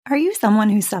Are you someone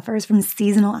who suffers from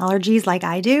seasonal allergies like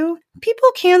I do?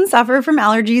 People can suffer from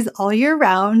allergies all year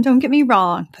round, don't get me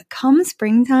wrong, but come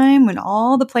springtime when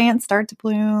all the plants start to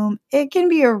bloom, it can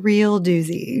be a real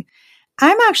doozy.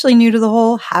 I'm actually new to the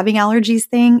whole having allergies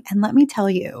thing, and let me tell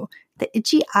you, the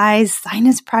itchy eyes,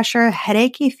 sinus pressure,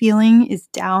 headachy feeling is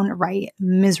downright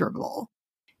miserable.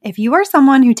 If you are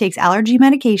someone who takes allergy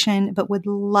medication but would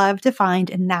love to find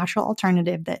a natural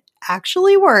alternative that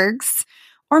actually works,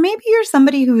 or maybe you're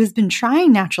somebody who has been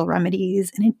trying natural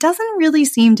remedies and it doesn't really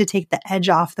seem to take the edge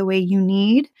off the way you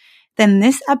need, then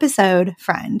this episode,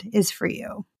 friend, is for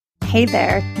you. Hey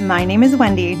there, my name is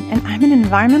Wendy, and I'm an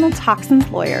environmental toxins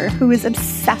lawyer who is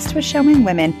obsessed with showing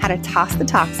women how to toss the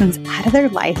toxins out of their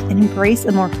life and embrace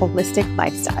a more holistic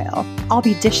lifestyle. I'll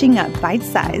be dishing up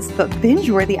bite-sized but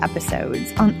binge-worthy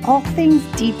episodes on all things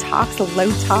detox,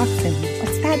 low tox, and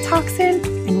what's that toxin?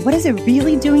 And what is it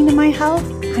really doing to my health?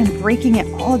 I'm breaking it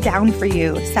all down for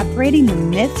you, separating the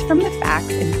myths from the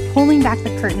facts and pulling back the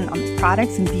curtain on the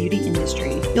products and beauty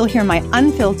industry. You'll hear my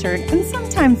unfiltered and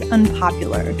sometimes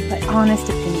unpopular, but honest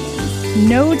opinions.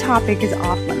 No topic is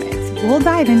off limits. We'll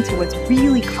dive into what's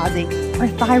really causing our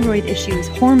thyroid issues,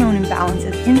 hormone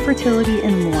imbalances, infertility,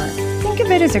 and more. Think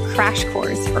of it as a crash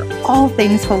course for all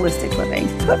things holistic living,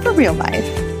 but for real life.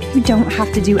 You don't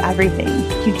have to do everything.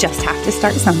 You just have to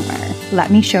start somewhere.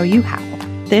 Let me show you how.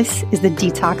 This is the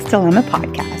Detox Dilemma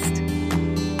podcast.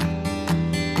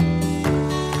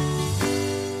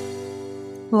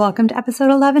 Welcome to episode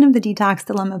 11 of the Detox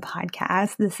Dilemma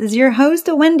podcast. This is your host,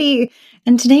 Wendy,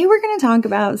 and today we're going to talk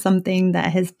about something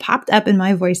that has popped up in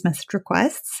my voice message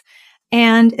requests.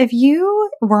 And if you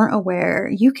weren't aware,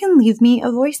 you can leave me a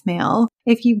voicemail.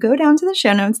 If you go down to the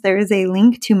show notes, there is a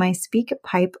link to my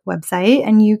SpeakPipe website,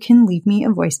 and you can leave me a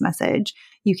voice message.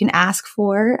 You can ask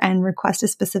for and request a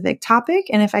specific topic,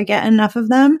 and if I get enough of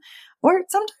them, or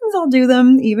sometimes I'll do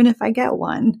them even if I get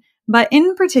one. But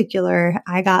in particular,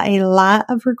 I got a lot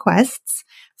of requests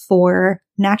for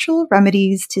natural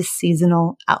remedies to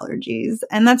seasonal allergies.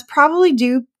 And that's probably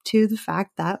due to the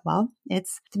fact that, well,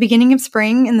 it's the beginning of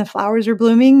spring and the flowers are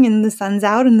blooming and the sun's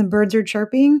out and the birds are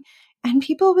chirping. And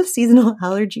people with seasonal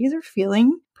allergies are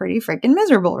feeling pretty freaking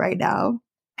miserable right now.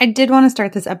 I did want to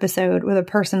start this episode with a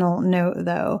personal note,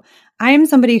 though. I am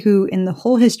somebody who, in the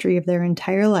whole history of their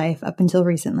entire life up until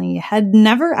recently, had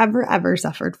never, ever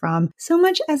suffered from so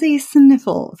much as a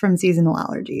sniffle from seasonal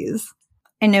allergies.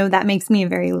 I know that makes me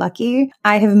very lucky.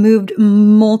 I have moved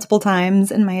multiple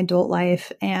times in my adult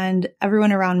life, and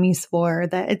everyone around me swore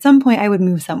that at some point I would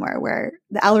move somewhere where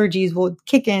the allergies will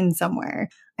kick in somewhere.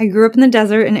 I grew up in the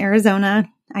desert in Arizona.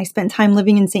 I spent time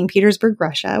living in St. Petersburg,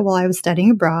 Russia, while I was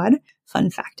studying abroad. Fun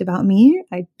fact about me,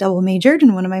 I double majored,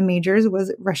 and one of my majors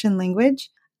was Russian language.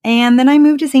 And then I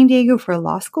moved to San Diego for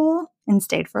law school and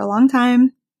stayed for a long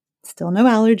time. Still no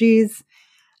allergies.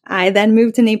 I then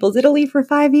moved to Naples, Italy for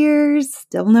 5 years.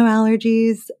 Still no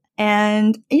allergies.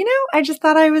 And, I just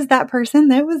thought I was that person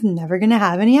that was never going to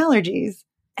have any allergies.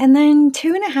 And then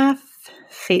 2.5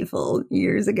 fateful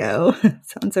years ago,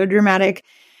 sounds so dramatic,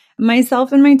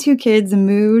 myself and my 2 kids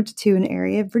moved to an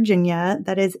area of Virginia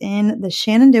that is in the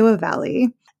Shenandoah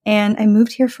Valley. And I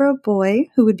moved here for a boy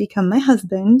who would become my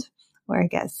husband, or I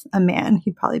guess a man.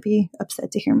 He'd probably be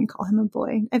upset to hear me call him a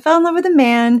boy. I fell in love with a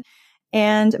man,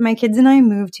 and my kids and I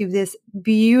moved to this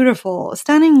beautiful,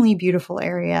 stunningly beautiful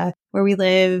area where we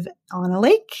live on a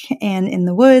lake and in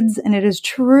the woods. And it is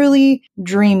truly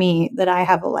dreamy that I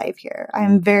have a life here. I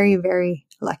am very, very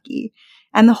lucky.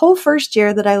 And the whole first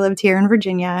year that I lived here in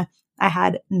Virginia, I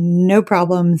had no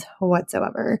problems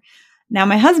whatsoever. Now,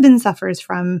 my husband suffers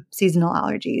from seasonal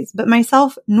allergies, but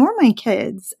myself nor my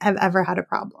kids have ever had a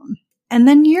problem. And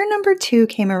then year number 2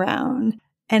 came around,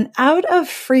 and out of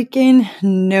freaking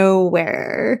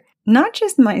nowhere, not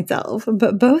just myself,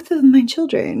 but both of my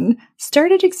children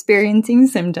started experiencing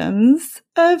symptoms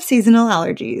of seasonal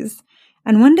allergies.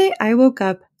 And one day I woke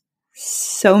up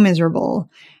so miserable.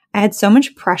 I had so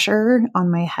much pressure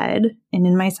on my head and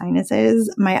in my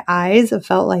sinuses. My eyes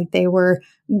felt like they were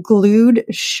glued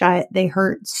shut. They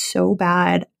hurt so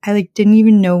bad. I didn't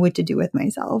even know what to do with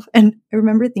myself. And I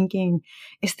remember thinking,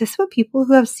 is this what people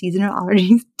who have seasonal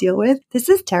allergies deal with? This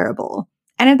is terrible.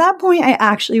 And at that point, I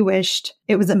actually wished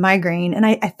it was a migraine. And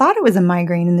I thought it was a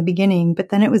migraine in the beginning, but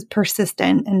then it was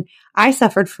persistent. And I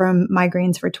suffered from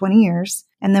migraines for 20 years.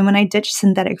 And then when I ditched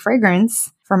synthetic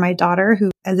fragrance for my daughter,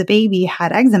 who as a baby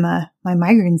had eczema, my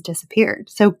migraines disappeared.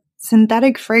 So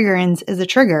synthetic fragrance is a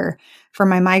trigger for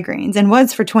my migraines and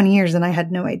was for 20 years, and I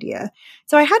had no idea.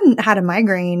 So I hadn't had a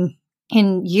migraine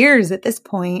in years at this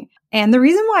point. And the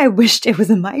reason why I wished it was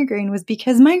a migraine was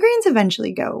because migraines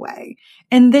eventually go away.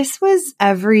 And this was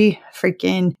every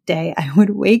freaking day. I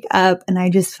would wake up and I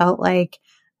just felt like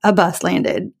a bus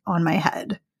landed on my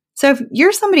head. So if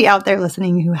you're somebody out there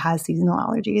listening who has seasonal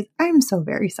allergies, I'm so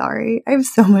very sorry. I have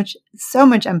so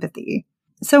much empathy.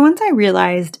 So once I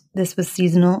realized this was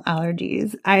seasonal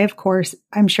allergies,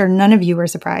 I'm sure none of you were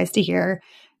surprised to hear,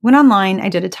 went online, I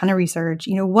did a ton of research.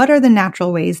 What are the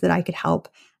natural ways that I could help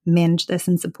manage this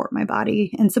and support my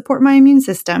body and support my immune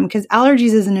system? Because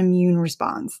allergies is an immune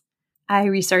response. I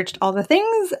researched all the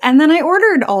things and then I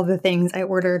ordered all the things. I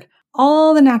ordered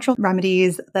all the natural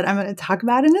remedies that I'm going to talk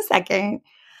about in a second.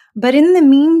 But in the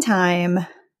meantime,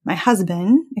 my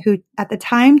husband, who at the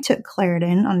time took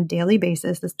Claritin on a daily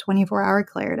basis, this 24-hour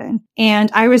Claritin,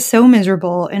 and I was so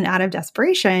miserable and out of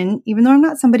desperation, even though I'm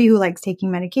not somebody who likes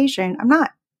taking medication, I'm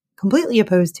not completely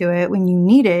opposed to it. When you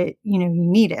need it, you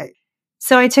need it.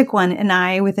 So I took one and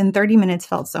I, within 30 minutes,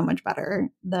 felt so much better.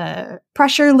 The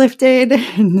pressure lifted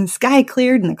and the sky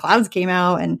cleared and the clouds came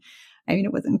out. And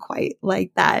it wasn't quite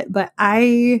like that, but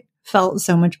I felt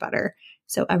so much better.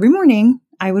 So every morning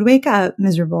I would wake up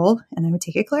miserable and I would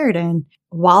take a Claritin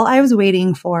while I was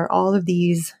waiting for all of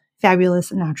these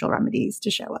fabulous natural remedies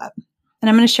to show up. And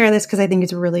I'm going to share this because I think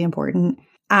it's really important.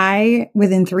 I,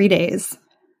 within 3 days,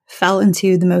 fell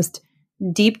into the most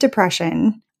deep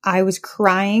depression. I was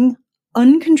crying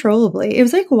uncontrollably. It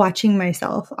was like watching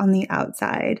myself on the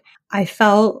outside. I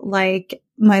felt like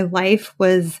my life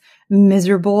was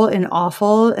miserable and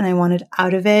awful and I wanted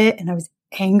out of it. And I was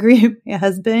angry at my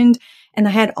husband. And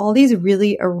I had all these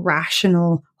really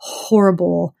irrational,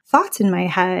 horrible thoughts in my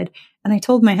head. And I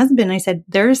told my husband, I said,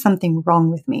 there is something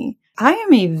wrong with me. I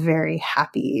am a very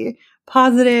happy,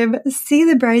 positive, see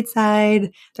the bright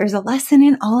side. There's a lesson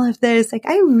in all of this. Like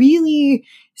I really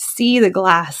see the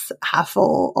glass half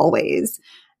full always.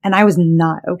 And I was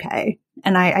not okay.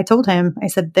 And I told him, I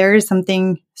said, there is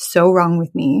something so wrong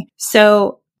with me.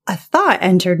 So a thought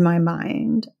entered my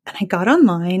mind and I got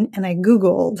online and I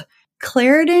Googled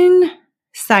Claritin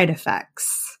side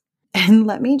effects. And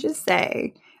let me just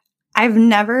say, I've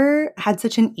never had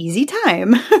such an easy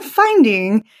time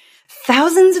finding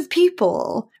thousands of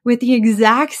people with the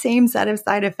exact same set of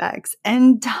side effects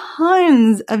and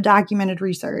tons of documented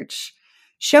research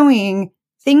showing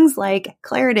things like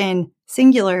Claritin,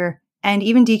 Singular, and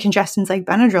even decongestants like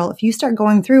Benadryl. If you start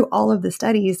going through all of the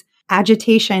studies,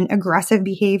 agitation, aggressive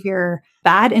behavior,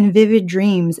 bad and vivid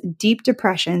dreams, deep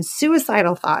depression,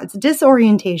 suicidal thoughts,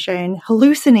 disorientation,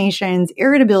 hallucinations,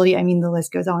 irritability. The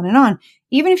list goes on and on.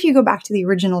 Even if you go back to the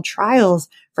original trials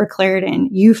for Claritin,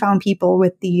 you found people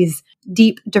with these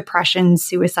deep depression,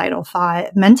 suicidal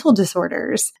thought, mental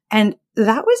disorders. And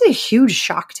that was a huge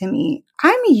shock to me.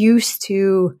 I'm used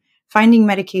to finding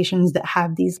medications that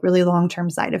have these really long-term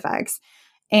side effects.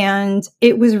 And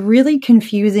it was really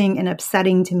confusing and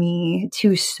upsetting to me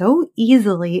to so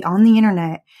easily on the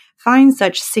internet find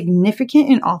such significant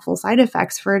and awful side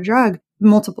effects for a drug,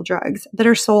 multiple drugs that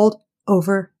are sold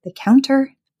over the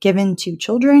counter, given to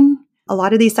children. A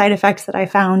lot of these side effects that I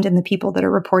found and the people that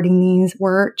are reporting these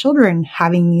were children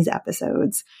having these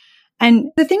episodes.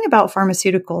 And the thing about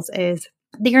pharmaceuticals is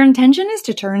their intention is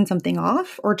to turn something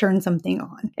off or turn something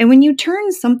on. And when you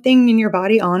turn something in your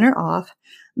body on or off,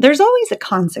 there's always a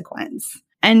consequence.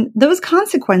 And those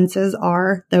consequences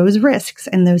are those risks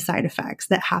and those side effects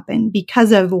that happen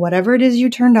because of whatever it is you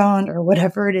turned on or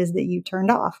whatever it is that you turned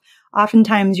off.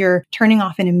 Oftentimes you're turning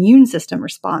off an immune system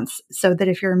response so that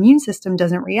if your immune system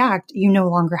doesn't react, you no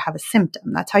longer have a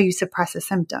symptom. That's how you suppress a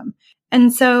symptom.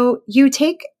 And so you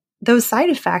take those side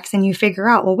effects and you figure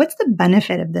out, well, what's the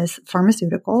benefit of this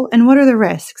pharmaceutical and what are the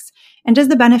risks? And does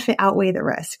the benefit outweigh the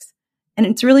risks? And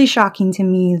it's really shocking to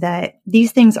me that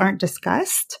these things aren't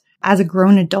discussed. As a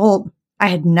grown adult, I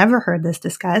had never heard this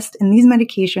discussed, and these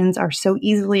medications are so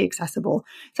easily accessible.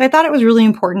 So I thought it was really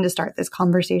important to start this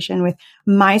conversation with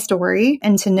my story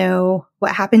and to know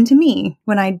what happened to me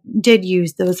when I did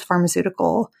use those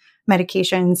pharmaceutical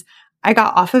medications. I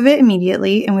got off of it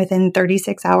immediately, and within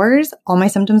 36 hours, all my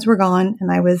symptoms were gone,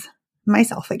 and I was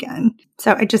myself again.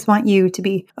 So I just want you to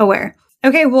be aware.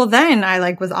 Okay, well then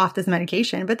I was off this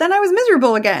medication, but then I was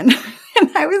miserable again.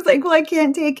 And I was like, well, I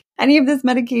can't take any of this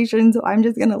medication, so I'm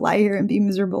just going to lie here and be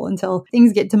miserable until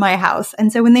things get to my house.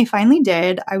 And so when they finally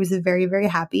did, I was very, very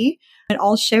happy. It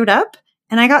all showed up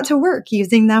and I got to work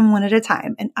using them one at a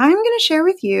time. And I'm going to share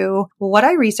with you what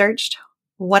I researched,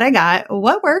 what I got,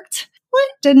 what worked, what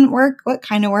didn't work, what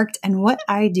kind of worked, and what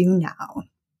I do now.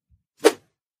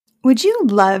 Would you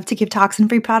love to give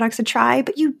toxin-free products a try,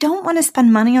 but you don't want to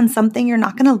spend money on something you're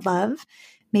not going to love?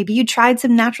 Maybe you tried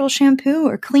some natural shampoo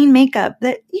or clean makeup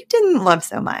that you didn't love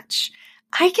so much.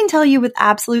 I can tell you with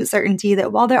absolute certainty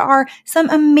that while there are some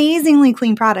amazingly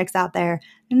clean products out there,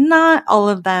 not all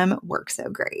of them work so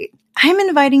great. I'm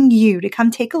inviting you to come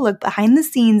take a look behind the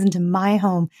scenes into my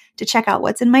home to check out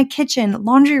what's in my kitchen,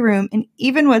 laundry room, and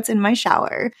even what's in my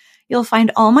shower. You'll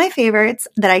find all my favorites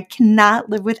that I cannot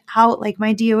live without, like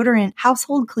my deodorant,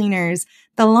 household cleaners,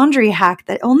 the laundry hack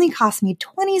that only cost me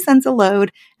 20 cents a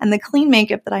load, and the clean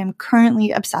makeup that I am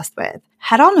currently obsessed with.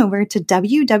 Head on over to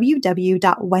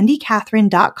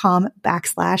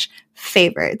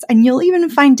www.wendycatherine.com/favorites, and you'll even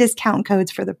find discount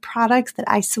codes for the products that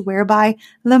I swear by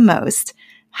the most.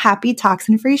 Happy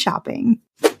toxin-free shopping.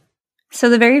 So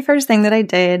the very first thing that I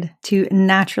did to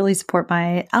naturally support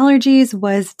my allergies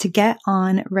was to get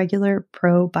on regular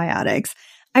probiotics.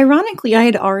 Ironically, I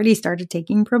had already started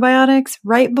taking probiotics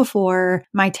right before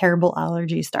my terrible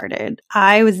allergies started.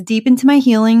 I was deep into my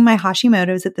healing, my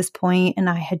Hashimoto's at this point, and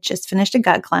I had just finished a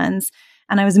gut cleanse,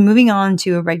 and I was moving on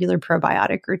to a regular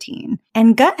probiotic routine.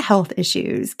 And gut health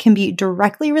issues can be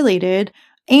directly related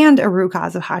and a root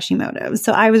cause of Hashimoto's.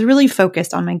 So I was really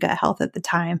focused on my gut health at the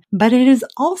time, but it is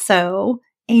also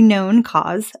a known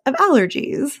cause of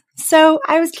allergies. So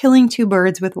I was killing two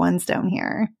birds with one stone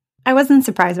here. I wasn't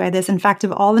surprised by this. In fact,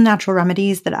 of all the natural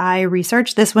remedies that I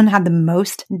researched, this one had the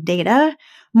most data.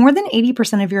 More than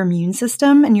 80% of your immune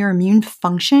system and your immune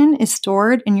function is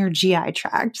stored in your GI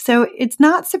tract. So it's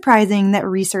not surprising that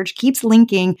research keeps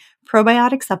linking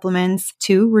probiotic supplements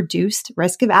to reduced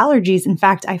risk of allergies. In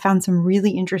fact, I found some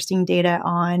really interesting data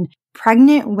on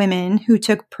pregnant women who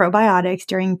took probiotics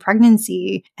during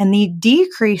pregnancy and the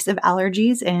decrease of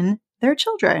allergies in their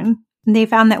children. They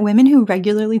found that women who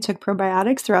regularly took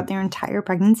probiotics throughout their entire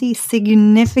pregnancy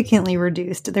significantly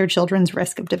reduced their children's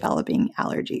risk of developing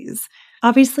allergies.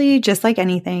 Obviously, just like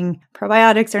anything,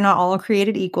 probiotics are not all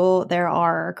created equal. There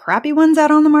are crappy ones out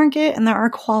on the market and there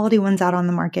are quality ones out on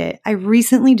the market. I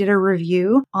recently did a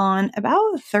review on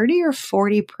about 30 or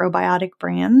 40 probiotic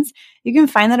brands. You can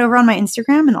find that over on my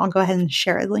Instagram, and I'll go ahead and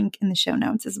share a link in the show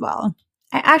notes as well.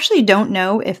 I actually don't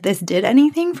know if this did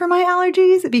anything for my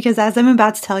allergies because, as I'm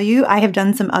about to tell you, I have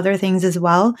done some other things as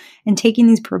well, and taking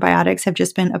these probiotics have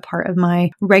just been a part of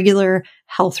my regular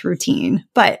health routine.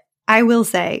 But I will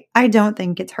say, I don't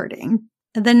think it's hurting.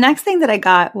 The next thing that I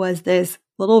got was this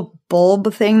little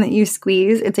bulb thing that you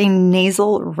squeeze. It's a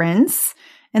nasal rinse.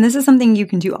 And this is something you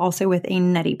can do also with a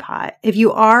neti pot. If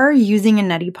you are using a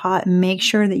neti pot, make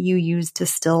sure that you use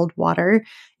distilled water.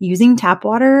 Using tap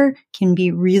water can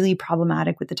be really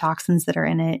problematic with the toxins that are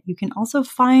in it. You can also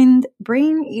find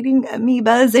brain-eating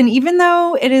amoebas. And even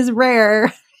though it is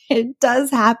rare, it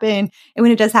does happen. And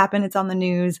when it does happen, it's on the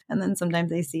news. And then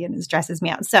sometimes I see it and it stresses me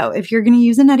out. So if you're going to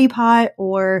use a neti pot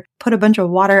or put a bunch of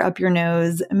water up your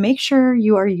nose, make sure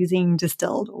you are using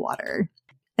distilled water.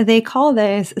 They call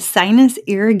this sinus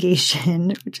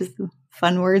irrigation, which is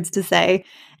fun words to say.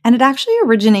 And it actually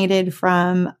originated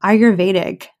from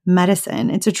Ayurvedic medicine.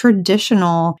 It's a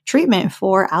traditional treatment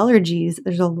for allergies.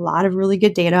 There's a lot of really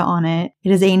good data on it.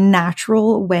 It is a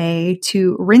natural way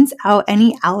to rinse out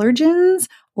any allergens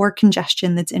or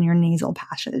congestion that's in your nasal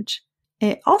passage.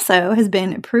 It also has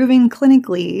been proven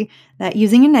clinically that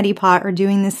using a neti pot or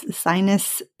doing this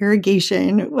sinus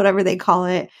irrigation, whatever they call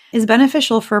it, is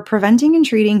beneficial for preventing and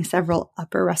treating several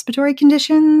upper respiratory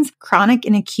conditions, chronic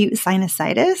and acute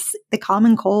sinusitis, the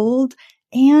common cold,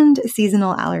 and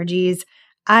seasonal allergies.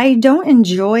 I don't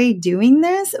enjoy doing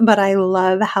this, but I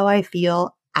love how I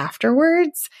feel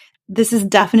afterwards. This is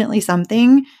definitely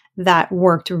something that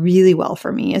worked really well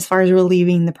for me as far as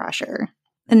relieving the pressure.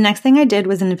 The next thing I did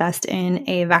was invest in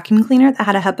a vacuum cleaner that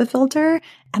had a HEPA filter,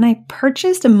 and I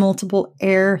purchased multiple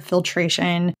air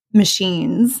filtration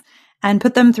machines and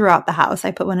put them throughout the house.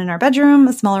 I put one in our bedroom,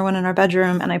 a smaller one in our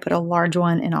bedroom, and I put a large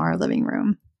one in our living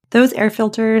room. Those air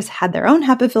filters had their own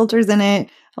HEPA filters in it,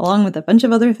 along with a bunch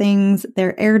of other things.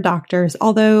 They're air doctors,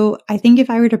 although I think if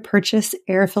I were to purchase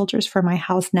air filters for my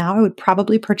house now, I would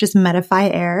probably purchase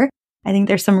Medify Air. I think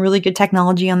there's some really good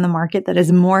technology on the market that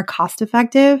is more cost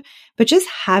effective, but just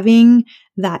having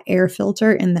that air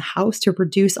filter in the house to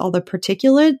reduce all the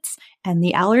particulates and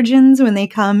the allergens when they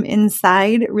come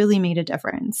inside really made a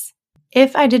difference.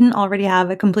 If I didn't already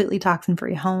have a completely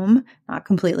toxin-free home, not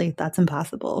completely, that's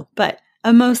impossible, but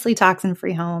a mostly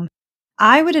toxin-free home,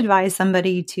 I would advise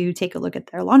somebody to take a look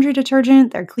at their laundry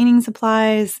detergent, their cleaning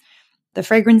supplies, the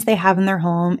fragrance they have in their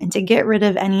home, and to get rid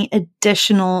of any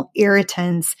additional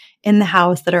irritants in the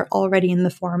house that are already in the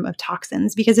form of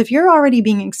toxins. Because if you're already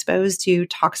being exposed to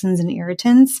toxins and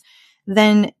irritants,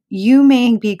 then you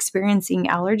may be experiencing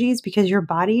allergies because your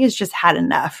body has just had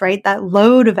enough, right? That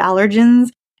load of allergens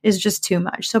is just too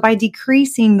much. So by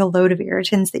decreasing the load of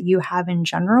irritants that you have in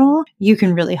general, you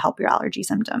can really help your allergy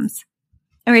symptoms.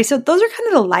 Okay, so those are kind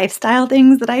of the lifestyle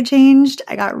things that I changed.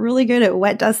 I got really good at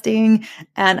wet dusting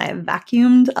and I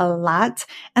vacuumed a lot.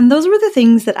 And those were the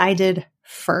things that I did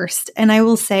first. And I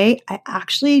will say, I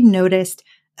actually noticed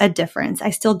a difference. I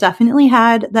still definitely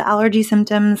had the allergy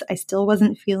symptoms. I still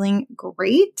wasn't feeling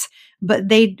great, but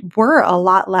they were a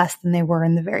lot less than they were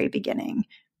in the very beginning.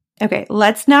 Okay,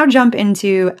 let's now jump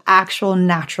into actual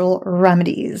natural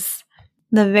remedies.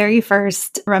 The very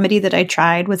first remedy that I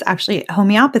tried was actually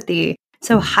homeopathy.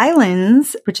 So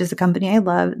Highlands, which is a company I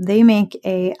love, they make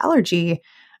a allergy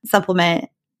supplement.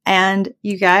 And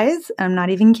you guys, I'm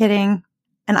not even kidding.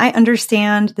 And I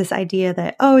understand this idea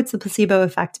that, oh, it's a placebo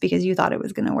effect because you thought it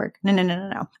was going to work.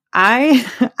 No.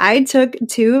 I took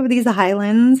 2 of these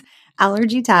Highlands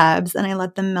allergy tabs and I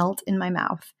let them melt in my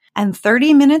mouth. And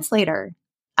 30 minutes later,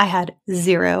 I had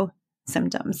 0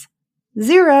 symptoms.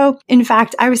 0. In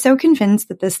fact, I was so convinced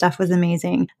that this stuff was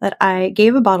amazing that I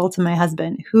gave a bottle to my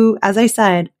husband, who, as I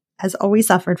said, has always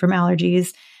suffered from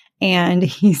allergies. And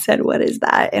he said, "What is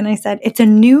that?" And I said, "It's a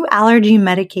new allergy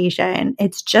medication.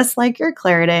 It's just like your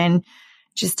Claritin.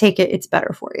 Just take it. It's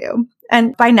better for you."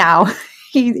 And by now,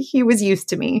 he was used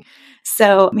to me.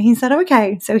 So he said,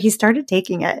 "Okay." So he started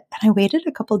taking it. And I waited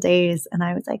a couple days and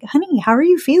I was like, "Honey, how are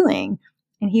you feeling?"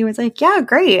 And he was like, "Yeah,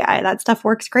 great. That stuff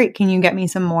works great. Can you get me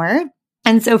some more?"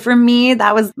 And so for me,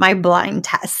 that was my blind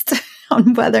test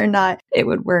on whether or not it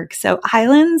would work. So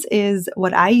Highlands is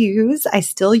what I use. I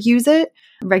still use it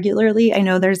regularly. I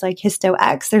know there's like Histo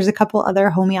X. There's a couple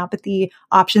other homeopathy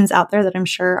options out there that I'm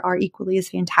sure are equally as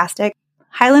fantastic.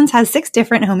 Highlands has 6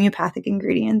 different homeopathic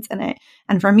ingredients in it.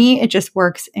 And for me, it just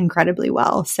works incredibly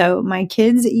well. So my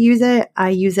kids use it. I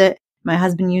use it. My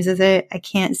husband uses it. I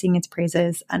can't sing its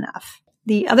praises enough.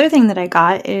 The other thing that I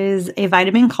got is a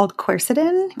vitamin called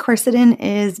quercetin. Quercetin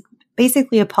is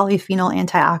basically a polyphenol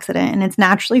antioxidant, and it's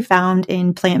naturally found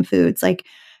in plant foods like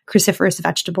cruciferous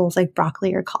vegetables like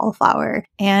broccoli or cauliflower.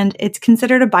 And it's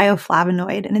considered a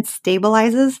bioflavonoid, and it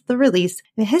stabilizes the release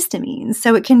of histamine.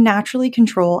 So it can naturally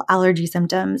control allergy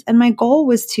symptoms. And my goal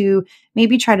was to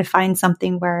maybe try to find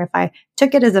something where if I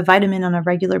took it as a vitamin on a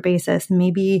regular basis,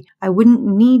 maybe I wouldn't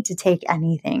need to take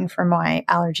anything for my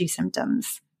allergy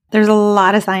symptoms. There's a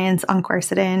lot of science on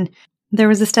quercetin. There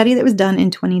was a study that was done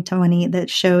in 2020 that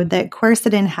showed that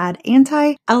quercetin had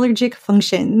anti-allergic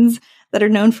functions that are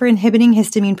known for inhibiting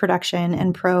histamine production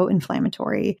and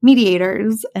pro-inflammatory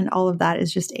mediators. And all of that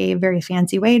is just a very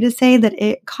fancy way to say that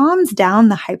it calms down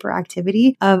the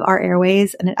hyperactivity of our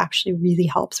airways, and it actually really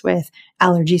helps with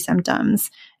allergy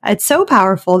symptoms. It's so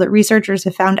powerful that researchers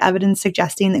have found evidence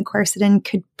suggesting that quercetin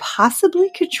could possibly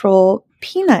control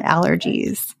peanut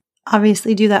allergies.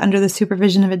 Obviously, do that under the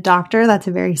supervision of a doctor. That's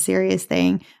a very serious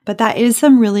thing, but that is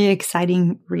some really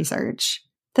exciting research.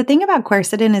 The thing about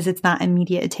quercetin is it's not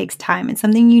immediate. It takes time. It's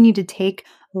something you need to take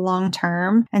long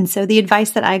term. And so the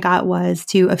advice that I got was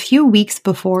to, a few weeks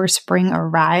before spring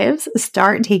arrives,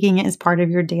 start taking it as part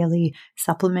of your daily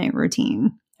supplement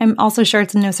routine. I'm also sure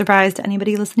it's no surprise to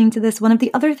anybody listening to this. One of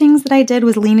the other things that I did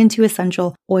was lean into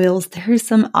essential oils. There's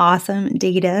some awesome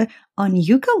data on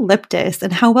eucalyptus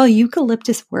and how well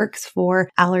eucalyptus works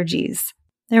for allergies.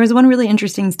 There was one really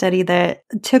interesting study that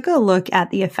took a look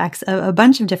at the effects of a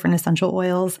bunch of different essential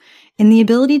oils and the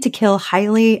ability to kill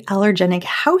highly allergenic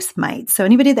house mites. So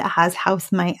anybody that has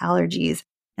house mite allergies.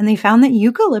 And they found that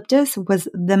eucalyptus was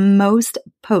the most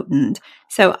potent.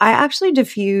 So I actually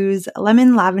diffuse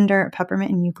lemon, lavender,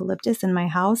 peppermint, and eucalyptus in my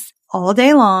house all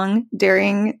day long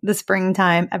during the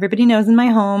springtime. Everybody knows in my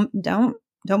home, don't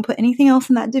put anything else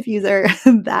in that diffuser,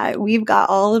 that we've got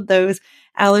all of those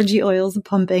allergy oils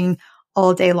pumping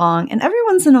all day long. And every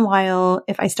once in a while,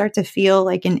 if I start to feel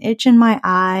like an itch in my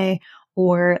eye,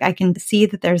 or I can see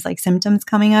that there's like symptoms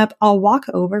coming up, I'll walk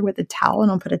over with a towel and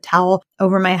I'll put a towel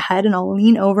over my head and I'll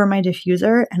lean over my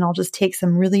diffuser and I'll just take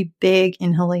some really big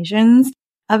inhalations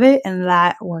of it. And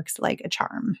that works like a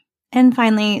charm. And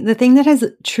finally, the thing that has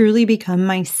truly become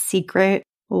my secret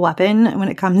weapon when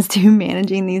it comes to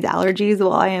managing these allergies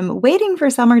while I am waiting for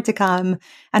summer to come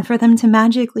and for them to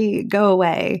magically go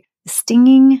away,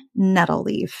 stinging nettle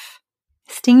leaf.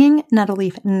 Stinging nettle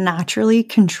leaf naturally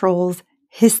controls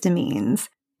histamines.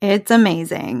 It's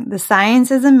amazing. The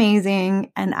science is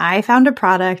amazing. And I found a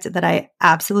product that I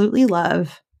absolutely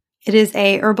love. It is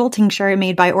a herbal tincture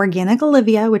made by Organic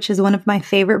Olivia, which is one of my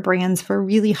favorite brands for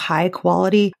really high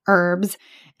quality herbs.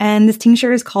 And this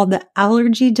tincture is called the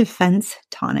Allergy Defense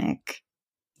Tonic.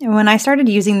 And when I started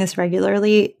using this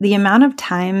regularly, the amount of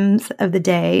times of the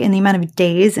day and the amount of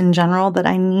days in general that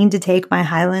I need to take my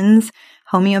Highlands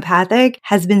homeopathic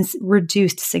has been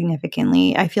reduced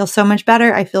significantly. I feel so much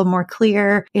better. I feel more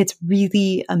clear. It's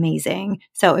really amazing.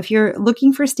 So if you're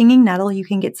looking for stinging nettle, you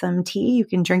can get some tea. You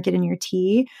can drink it in your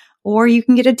tea, or you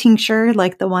can get a tincture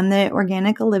like the one that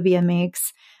Organic Olivia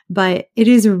makes. But it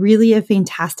is really a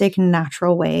fantastic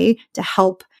natural way to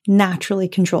help naturally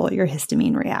control your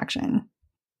histamine reaction.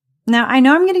 Now, I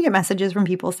know I'm going to get messages from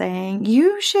people saying,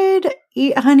 you should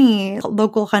eat honey,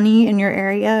 local honey in your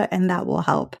area, and that will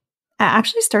help. I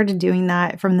actually started doing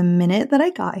that from the minute that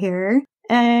I got here,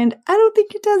 and I don't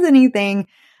think it does anything.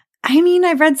 I mean,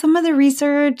 I've read some of the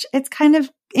research. It's kind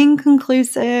of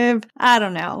inconclusive. I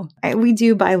don't know. We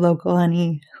do buy local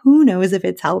honey. Who knows if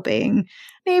it's helping?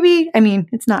 Maybe. I mean,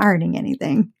 it's not hurting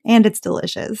anything, and it's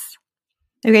delicious.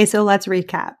 Okay, so let's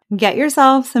recap. Get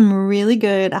yourself some really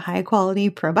good,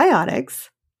 high-quality probiotics.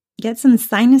 Get some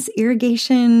sinus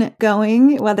irrigation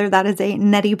going, whether that is a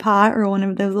neti pot or one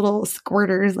of those little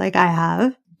squirters like I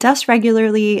have. Dust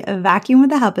regularly, vacuum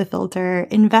with a HEPA filter,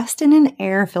 invest in an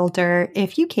air filter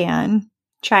if you can.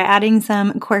 Try adding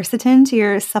some quercetin to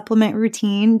your supplement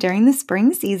routine during the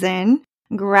spring season.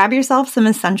 Grab yourself some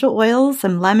essential oils,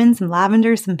 some lemon, some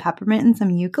lavender, some peppermint, and some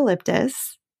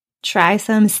eucalyptus. Try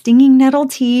some stinging nettle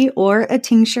tea or a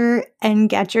tincture and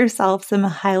get yourself some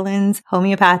Highlands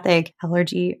homeopathic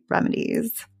allergy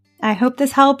remedies. I hope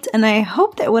this helped, and I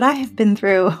hope that what I have been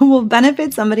through will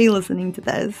benefit somebody listening to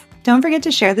this. Don't forget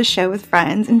to share the show with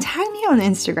friends and tag me on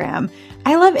Instagram.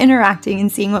 I love interacting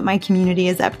and seeing what my community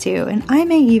is up to, and I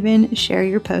may even share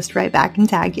your post right back and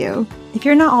tag you. If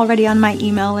you're not already on my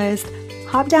email list,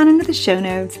 hop down into the show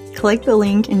notes, click the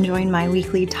link, and join my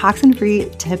weekly toxin-free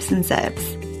tips and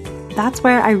sips. That's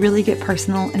where I really get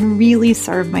personal and really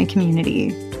serve my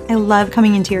community. I love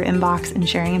coming into your inbox and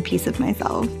sharing a piece of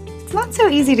myself. It's not so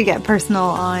easy to get personal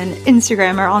on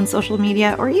Instagram or on social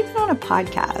media or even on a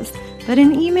podcast, but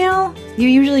in email, you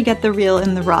usually get the real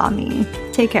and the raw me.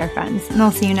 Take care, friends, and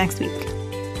I'll see you next week.